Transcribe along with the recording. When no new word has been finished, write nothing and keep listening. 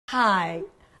Hi,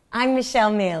 I'm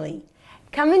Michele Mele.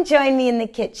 Come and join me in the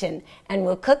kitchen and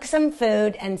we'll cook some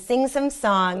food and sing some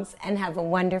songs and have a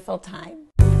wonderful time.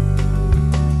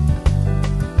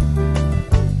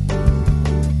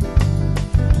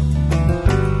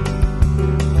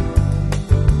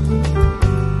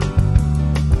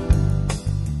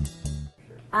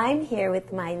 I'm here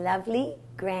with my lovely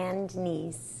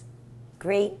grandniece,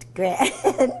 great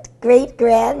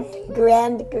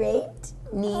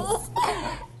niece,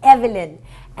 Evelyn,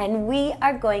 and we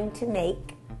are going to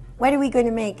make, what are we going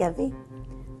to make, Evie?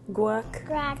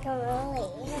 Guacamole.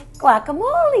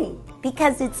 Guacamole,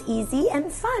 because it's easy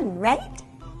and fun, right?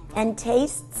 And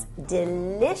tastes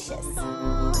delicious.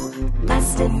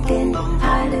 Must have been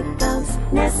particles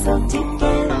nestled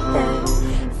together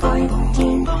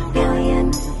 14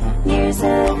 billion years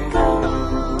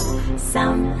ago.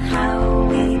 Somehow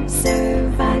we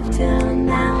survived till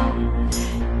now,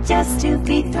 just to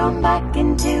be thrown back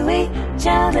into each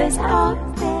other's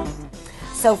orbit.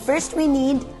 So first we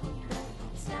need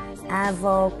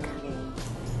avocado.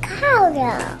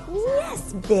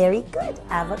 Yes, very good,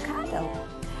 avocado.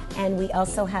 And we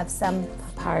also have some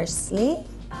parsley,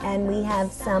 and we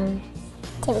have some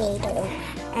Tomato.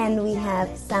 and we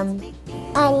have some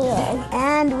Onion.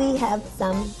 and we have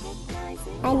some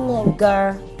Onion.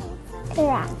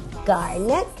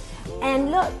 garlic,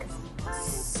 and look,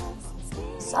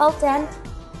 salt and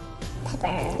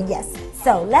Pepper. yes.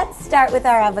 So let's start with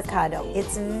our avocado.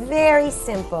 It's very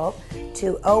simple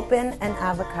to open an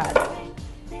avocado.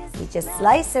 We just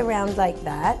slice around like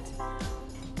that.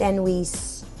 Then we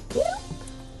scoop,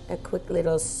 a quick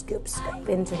little scoop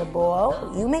into the bowl.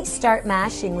 You may start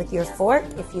mashing with your fork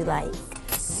if you like.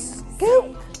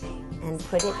 Scoop and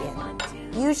put it in.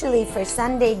 Usually for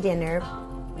Sunday dinner,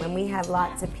 when we have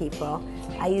lots of people,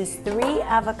 I use 3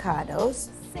 avocados.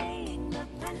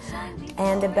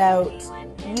 And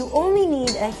you only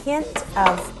need a hint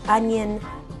of onion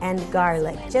and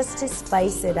garlic just to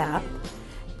spice it up.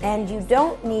 And you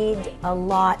don't need a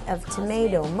lot of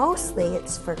tomato. Mostly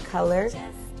it's for color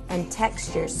and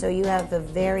texture, so you have a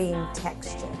varying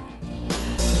texture.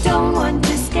 Don't want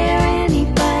to scare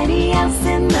anybody else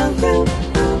in the room.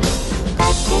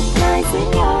 Recognize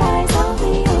in your eyes all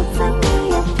the old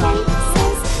familiar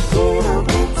faces. Little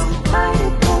bits,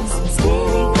 particles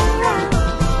spinning around.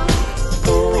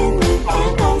 Doing the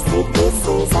NIC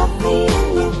pieces of me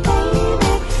and you,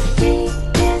 baby.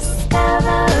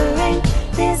 Rediscovering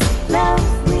this love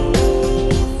we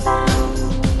found.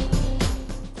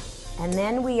 And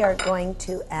then we are going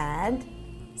to add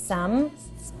some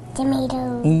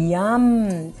Tomato.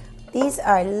 yum. These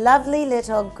are lovely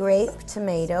little grape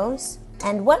tomatoes.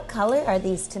 And what color are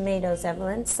these tomatoes,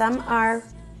 Evelyn? Some are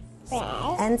Red.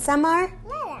 and some are?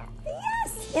 Yellow.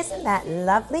 Yes, isn't that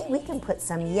lovely? We can put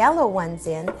some yellow ones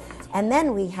in, and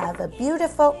then we have a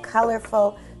beautiful,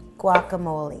 colorful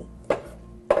guacamole.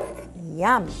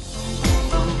 Yum.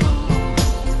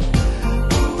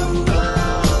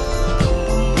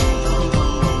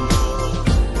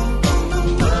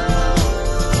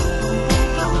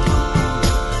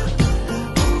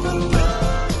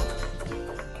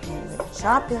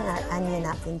 Chopping our onion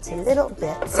up into little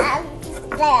bits.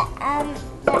 The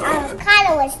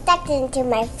avocado was stuck into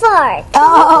my fork.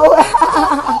 Oh,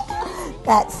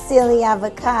 that silly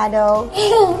avocado.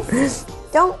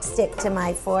 Don't stick to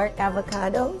my fork,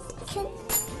 avocado.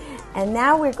 And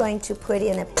now we're going to put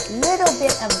in a little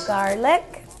bit of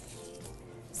garlic.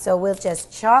 So we'll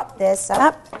just chop this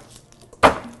up.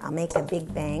 I'll make a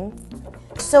big bang.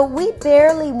 So we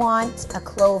barely want a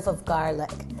clove of garlic.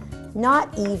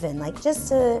 Not even, like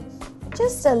just a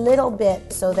little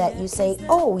bit, so that you say,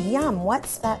 oh, yum,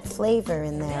 what's that flavor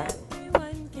in there?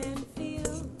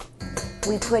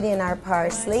 We put in our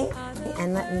parsley,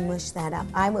 and let me mush that up.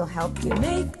 I will help you.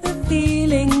 Make the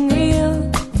feeling real,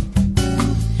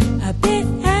 a bit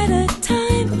at a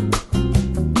time.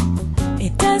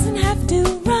 It doesn't have to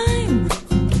rhyme.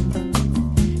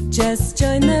 Just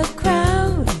join the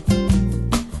crowd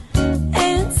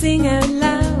and sing out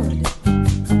loud.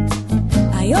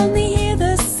 I only hear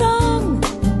the song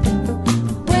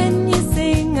when you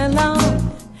sing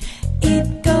along.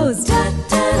 It goes da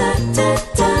da da da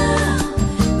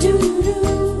da, doo doo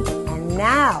doo. And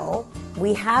now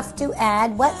we have to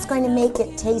add what's going to make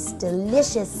it taste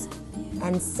delicious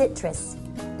and citrus.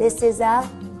 This is a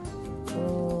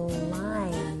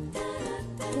lime. Do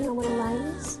you know what a lime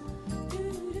is?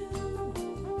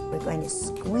 We're going to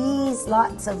squeeze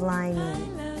lots of lime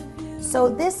in. So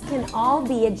this can all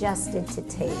be adjusted to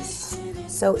taste.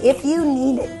 So if you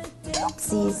need it,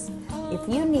 oopsies, if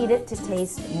you need it to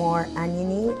taste more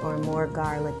oniony or more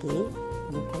garlicky,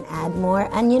 you can add more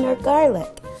onion or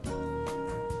garlic.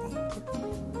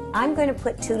 I'm going to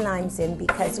put 2 limes in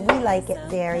because we like it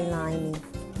very limey.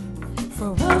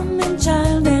 For woman,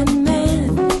 child, and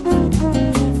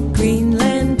man,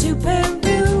 Greenland to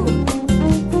Peru,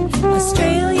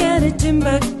 Australia to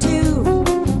Timbuktu.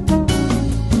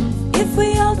 If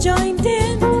we all joined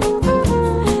in,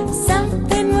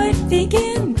 something would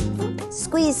begin.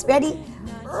 Squeeze, ready?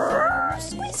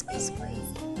 Squeeze, squeeze,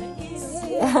 squeeze.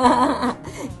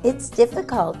 It's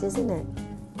difficult, isn't it?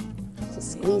 To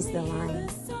squeeze the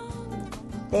limes.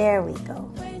 There we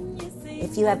go.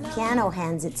 If you have piano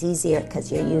hands, it's easier because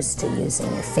you're used to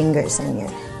using your fingers and your...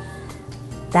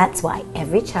 That's why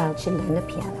every child should learn the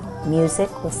piano. Music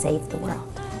will save the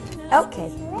world. Okay.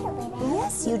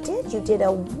 Yes, you did. You did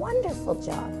a wonderful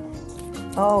job.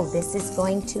 Oh, this is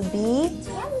going to be...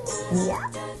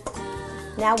 Yeah.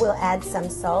 Now we'll add some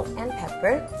salt and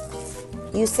pepper.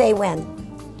 You say when.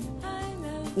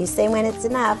 You say when it's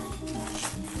enough.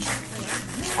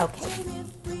 Okay.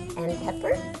 And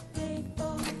pepper.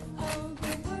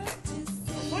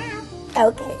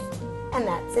 Okay. And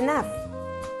that's enough.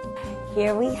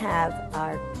 Here we have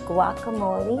our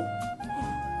guacamole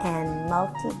and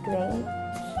multi-grain.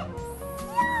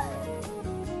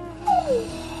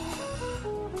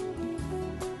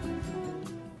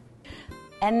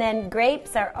 And then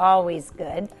grapes are always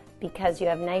good because you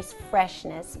have nice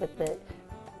freshness with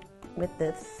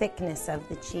the thickness of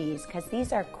the cheese, because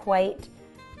these are quite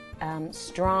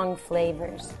strong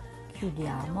flavors.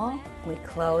 Chiudiamo. We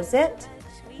close it,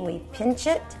 we pinch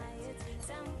it,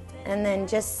 and then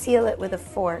just seal it with a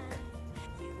fork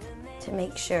to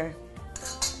make sure.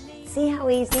 See how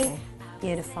easy?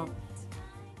 Beautiful.